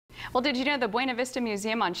Well, did you know the Buena Vista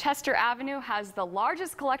Museum on Chester Avenue has the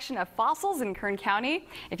largest collection of fossils in Kern County?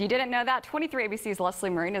 If you didn't know that, 23 ABC's Leslie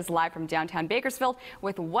Marine is live from downtown Bakersfield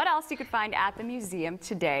with what else you could find at the museum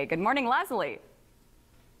today. Good morning, Leslie.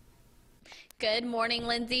 Good morning,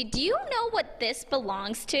 Lindsay. Do you know what this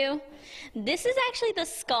belongs to? This is actually the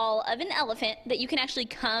skull of an elephant that you can actually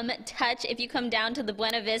come touch if you come down to the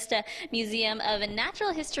Buena Vista Museum of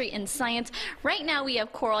Natural History and Science. Right now we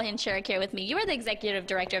have Coral Hinsherek here with me. You are the executive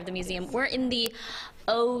director of the museum. We're in the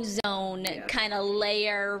ozone kind of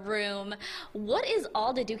layer room. What is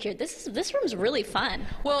all to do here? This room's really fun.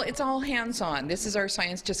 Well, it's all hands-on. This is our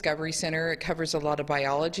Science Discovery Center. It covers a lot of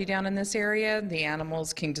biology down in this area, the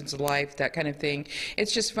animals, kingdoms of life, that kind of thing.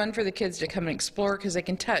 It's just fun for the kids to come and explore because they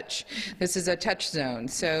can touch. This is a touch zone.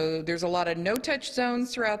 So there's a lot of no-touch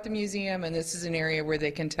zones throughout the museum, and this is an area where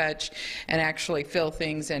they can touch and actually feel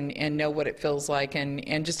things and know what it feels like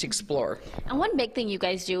and just explore. And one big thing you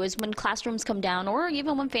guys do is when classrooms come down, or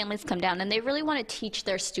even when families come down and they really want to teach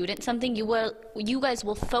their students something, you guys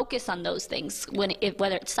will focus on those things,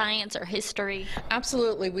 whether it's science or history.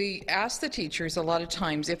 Absolutely. We ask the teachers a lot of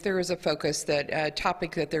times if there is a focus, that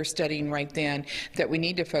topic that they're studying right then that we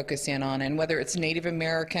need to focus in on, and whether it's Native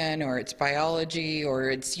American or it's biology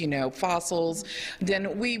or it's fossils,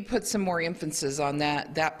 then we put some more emphasis on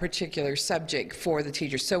that particular subject for the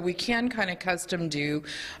teachers. So we can kind of custom do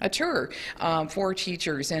a tour for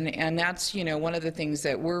teachers, and that's one of the things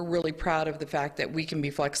that we're really proud of, the fact that we can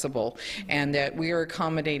be flexible and that we are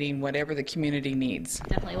accommodating whatever the community needs.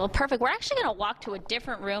 Definitely. Well, perfect. We're actually going to walk to a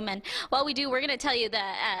different room, and while we do, we're going to tell you the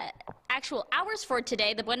actual hours for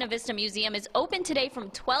today. The Buena Vista Museum is open today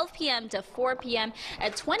from 12 p.m. to 4 p.m.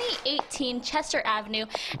 at 2018 Chester Avenue,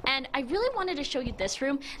 and I really wanted to show you this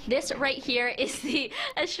room. This right here is the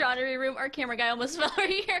astronomy room. Our camera guy almost fell over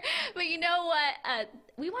here, but you know what?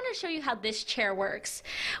 We want to show you how this chair works.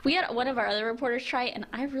 We had one of our other reporters try it, and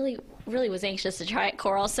I really was anxious to try it,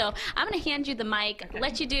 Coral. So I'm going to hand you the mic,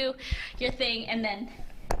 let you do your thing, and then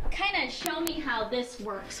kind of show me how this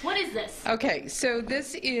works. What is this? Okay, so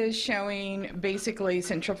this is showing basically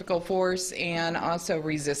centrifugal force and also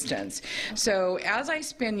resistance. So as I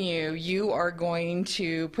spin you, you are going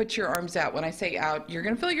to put your arms out. When I say out, you're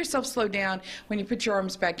going to feel yourself slow down. When you put your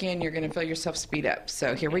arms back in, you're going to feel yourself speed up.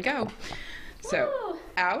 So here we go. So Woo!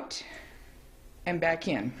 Out and back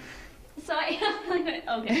in. So okay.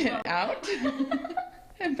 Well. Out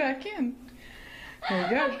and back in. There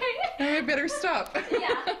you go. Okay. Now we better stop. Yeah.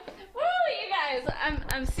 Woo, you guys.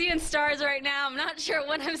 I'm seeing stars right now. I'm not sure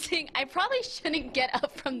what I'm seeing. I probably shouldn't get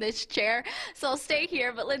up from this chair, so I'll stay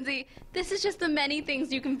here. But Lindsay, this is just the many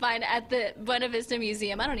things you can find at the Buena Vista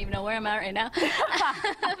Museum. I don't even know where I'm at right now.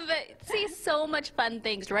 But see so much fun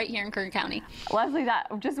things right here in Kern County. Leslie,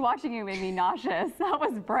 just watching you made me nauseous. That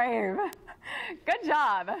was brave. Good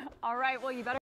job. All right, well, you better